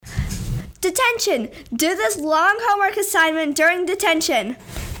Detention! Do this long homework assignment during detention.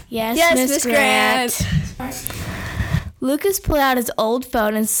 Yes, Miss Grant. Lucas pulls out his old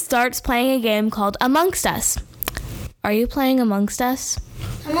phone and starts playing a game called Amongst Us. Are you playing Amongst Us?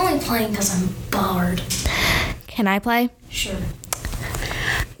 I'm only playing because I'm bored. Can I play? Sure.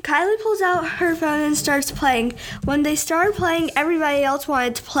 Kylie pulls out her phone and starts playing. When they started playing, everybody else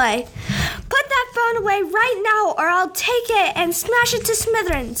wanted to play. Put that phone away right now or I'll take it and smash it to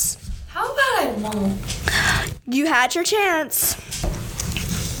smithereens. How about I won't? You had your chance.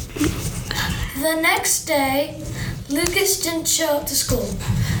 The next day, Lucas didn't show up to school.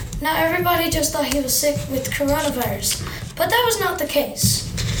 Now everybody just thought he was sick with coronavirus, but that was not the case.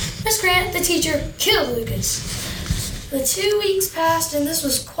 Miss Grant, the teacher, killed Lucas. The 2 weeks passed and this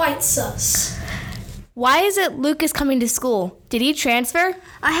was quite sus. Why isn't Lucas coming to school? Did he transfer?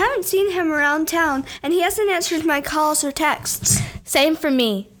 I haven't seen him around town, and he hasn't answered my calls or texts. Same for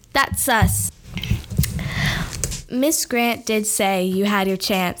me. That's sus. Miss Grant did say you had your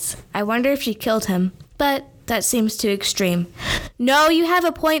chance. I wonder if she killed him, but that seems too extreme. No, you have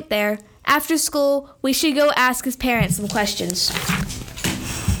a point there. After school, we should go ask his parents some questions.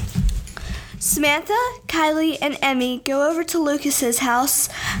 Samantha, Kylie, and Emmy go over to Lucas's house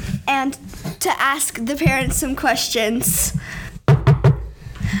and to ask the parents some questions.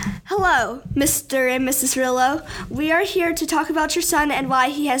 Hello, Mr. and Mrs. Rillo. We are here to talk about your son and why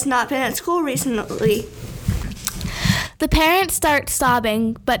he has not been at school recently. The parents start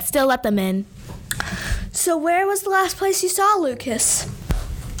sobbing, but still let them in. So where was the last place you saw Lucas?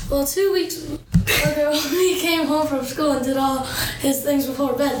 Well, 2 weeks ago, he came home from school and did all his things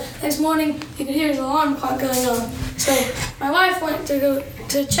before bed. Next morning, he could hear his alarm clock going on. So my wife went to go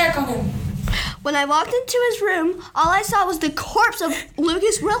to check on him. When I walked into his room, all I saw was the corpse of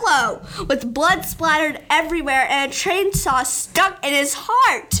Lucas Rillo, with blood splattered everywhere and a chainsaw stuck in his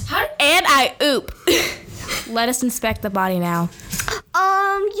heart. And I oop. Let us inspect the body now.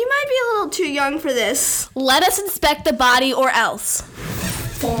 You might be a little too young for this. Let us inspect the body or else.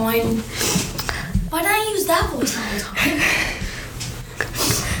 Fine. Why don't I use that voice all the time?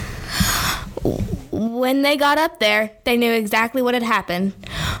 When they got up there, they knew exactly what had happened.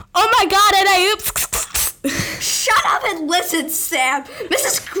 Oh my God, and I oops. Shut up and listen, Sam.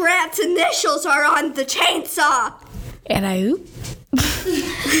 Mrs. Grant's initials are on the chainsaw. And I oop.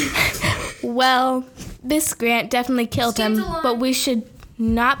 Well, Miss Grant definitely killed him, but we should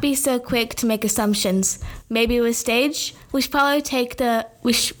not be so quick to make assumptions. Maybe it was staged. We should probably take the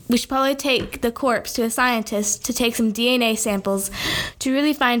corpse to a scientist to take some DNA samples to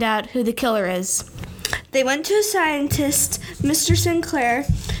really find out who the killer is. They went to a scientist, Mr. Sinclair,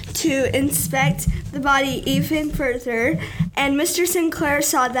 to inspect the body even further, and Mr. Sinclair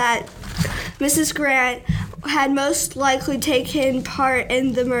saw that Mrs. Grant had most likely taken part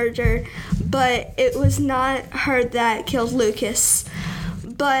in the murder, but it was not her that killed Lucas.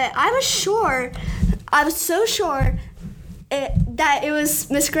 But I was so sure that it was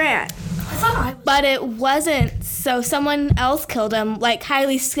Miss Grant. But it wasn't, so someone else killed him, like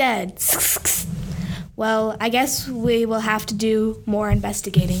Kylie said. Well, I guess we will have to do more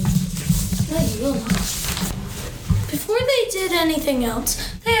investigating. No, you will not. Before they did anything else,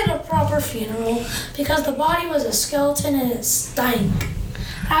 they had a proper funeral because the body was a skeleton and it stank.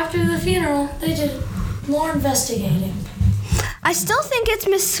 After the funeral, they did more investigating. I still think it's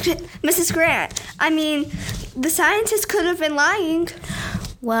Mrs. Grant. I mean, the scientist could have been lying.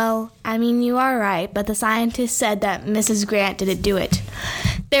 Well, I mean, you are right, but the scientist said that Mrs. Grant didn't do it.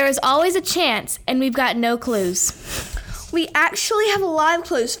 There is always a chance, and we've got no clues. We actually have a lot of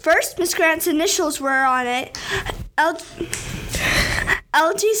clues. First, Miss Grant's initials were on it.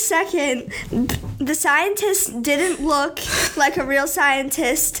 LG second, the scientist didn't look like a real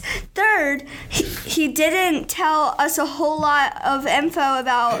scientist. Third, he didn't tell us a whole lot of info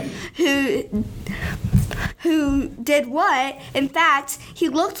about who did what. In fact, he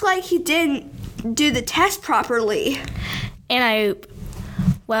looked like he didn't do the test properly. And I oop.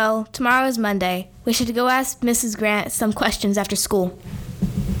 Well, tomorrow is Monday. We should go ask Mrs. Grant some questions after school.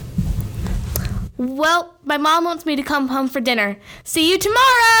 Well, my mom wants me to come home for dinner. See you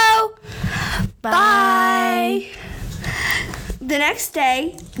tomorrow! Bye! The next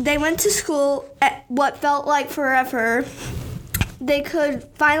day, they went to school at what felt like forever. They could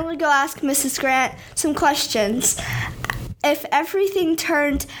finally go ask Mrs. Grant some questions. If everything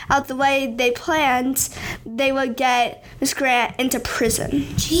turned out the way they planned, they would get Miss Grant into prison.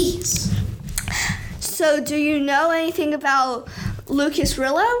 Jeez. So, do you know anything about Lucas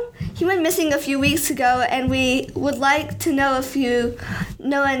Rillo? He went missing a few weeks ago, and we would like to know if you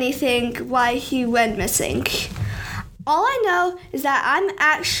know anything why he went missing. All I know is that I'm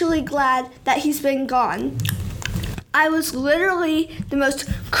actually glad that he's been gone. I was literally the most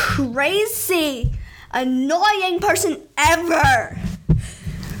crazy, annoying person ever.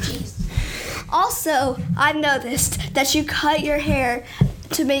 Also, I've noticed that you cut your hair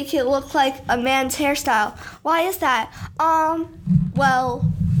to make it look like a man's hairstyle. Why is that?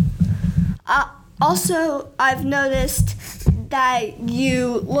 Also, I've noticed that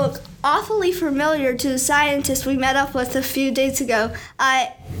you look awfully familiar to the scientist we met up with a few days ago.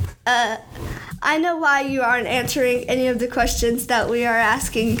 I know why you aren't answering any of the questions that we are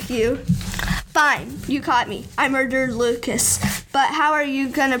asking you. Fine, you caught me. I murdered Lucas. But how are you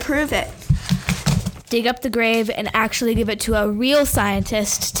gonna prove it? Dig up the grave and actually give it to a real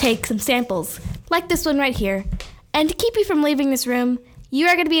scientist to take some samples, like this one right here. And to keep you from leaving this room, you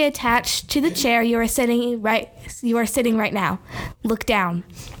are going to be attached to the chair you are sitting right now. Look down.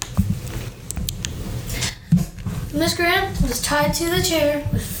 Miss Grant was tied to the chair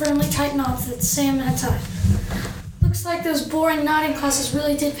with firmly tight knots that Sam had tied. Looks like those boring knotting classes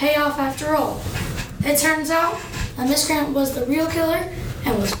really did pay off after all. It turns out that Miss Grant was the real killer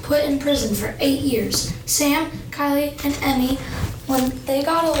and was put in prison for 8 years. Sam, Kallie, and Emmy, when they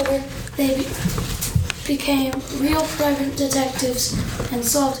got older, they became real private detectives and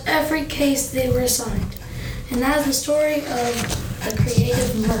solved every case they were assigned. And that is the story of the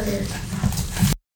creative murder.